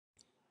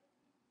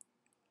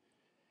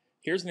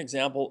Here's an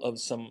example of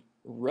some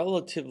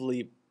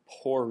relatively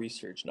poor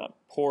research, not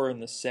poor in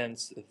the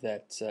sense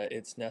that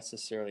it's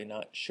necessarily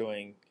not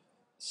showing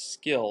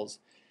skills,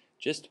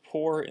 just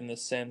poor in the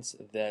sense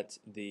that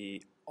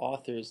the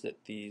authors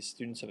that these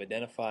students have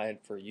identified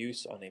for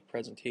use on a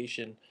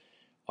presentation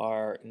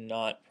are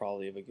not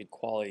probably of a good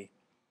quality.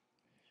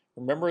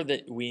 Remember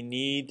that we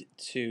need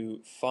to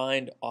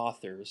find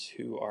authors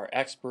who are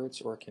experts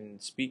or can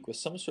speak with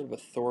some sort of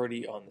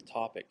authority on the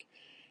topic.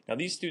 Now,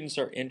 these students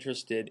are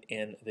interested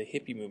in the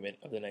hippie movement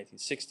of the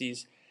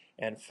 1960s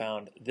and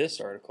found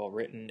this article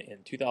written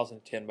in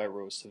 2010 by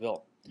Rose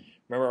Saville.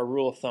 Remember, our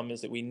rule of thumb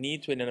is that we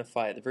need to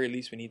identify, at the very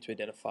least, we need to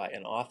identify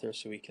an author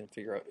so we can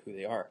figure out who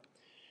they are.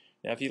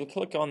 Now, if you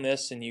click on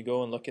this and you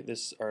go and look at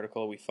this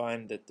article, we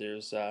find that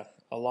there's a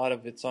lot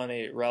of it's on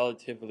a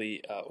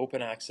relatively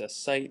open access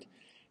site.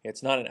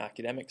 It's not an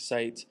academic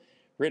site,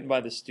 written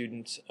by the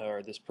student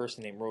or this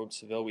person named Rose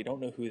Saville. We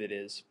don't know who that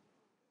is,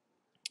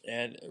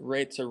 and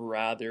writes a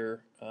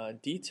rather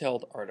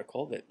detailed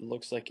article that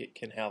looks like it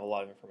can have a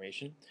lot of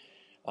information.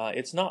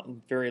 It's not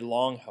very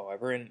long,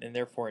 however, and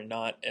therefore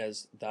not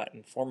as that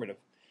informative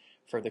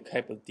for the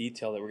type of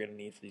detail that we're going to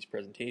need for these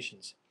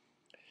presentations.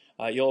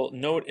 You'll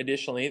note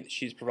additionally that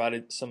she's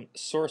provided some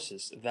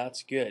sources.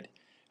 That's good.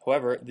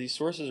 However, these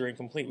sources are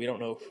incomplete. We don't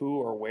know who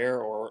or where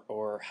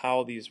or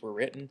how these were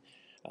written.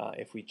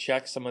 If we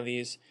check some of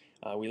these,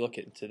 we look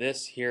into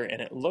this here,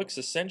 and it looks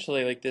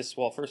essentially like this.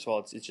 Well, first of all,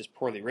 it's just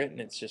poorly written.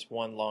 It's just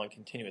one long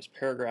continuous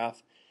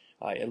paragraph.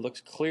 It looks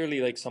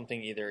clearly like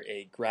something either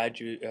a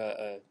graduate,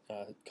 a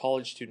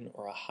college student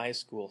or a high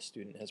school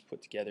student has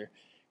put together.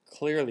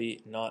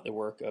 Clearly not the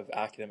work of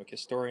academic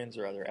historians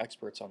or other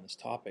experts on this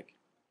topic.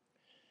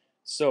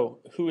 So,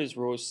 who is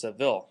Rose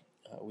Saville?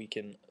 We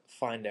can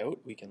find out.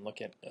 We can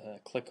look at,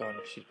 click on,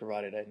 she's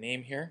provided a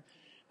name here,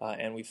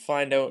 and we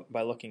find out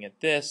by looking at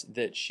this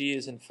that she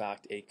is in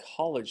fact a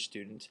college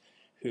student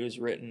who has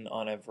written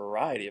on a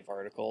variety of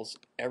articles,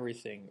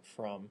 everything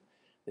from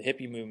the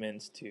hippie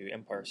movement to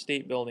Empire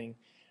State Building.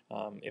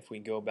 If we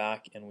go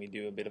back and we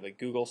do a bit of a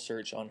Google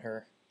search on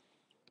her,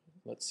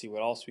 let's see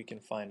what else we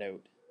can find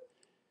out.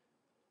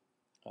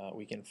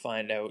 We can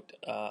find out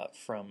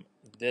from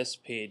this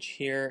page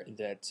here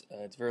that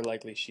it's very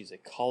likely she's a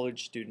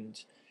college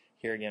student.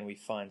 Here again we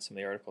find some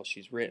of the articles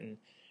she's written,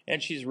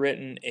 and she's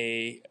written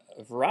a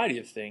variety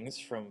of things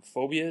from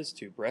phobias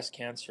to breast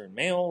cancer in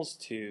males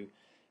to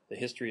the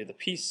history of the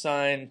peace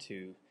sign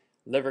to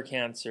liver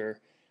cancer,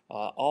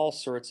 all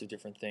sorts of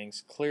different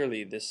things.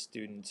 Clearly this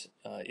student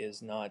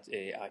is not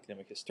an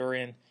academic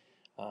historian,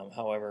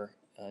 however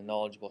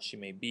knowledgeable she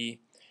may be,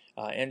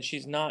 and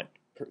she's not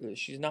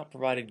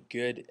provided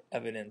good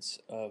evidence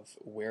of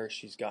where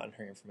she's gotten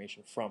her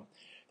information from.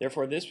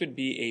 Therefore, this would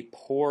be a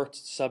poor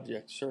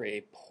subject,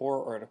 a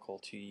poor article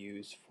to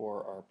use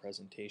for our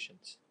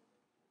presentations.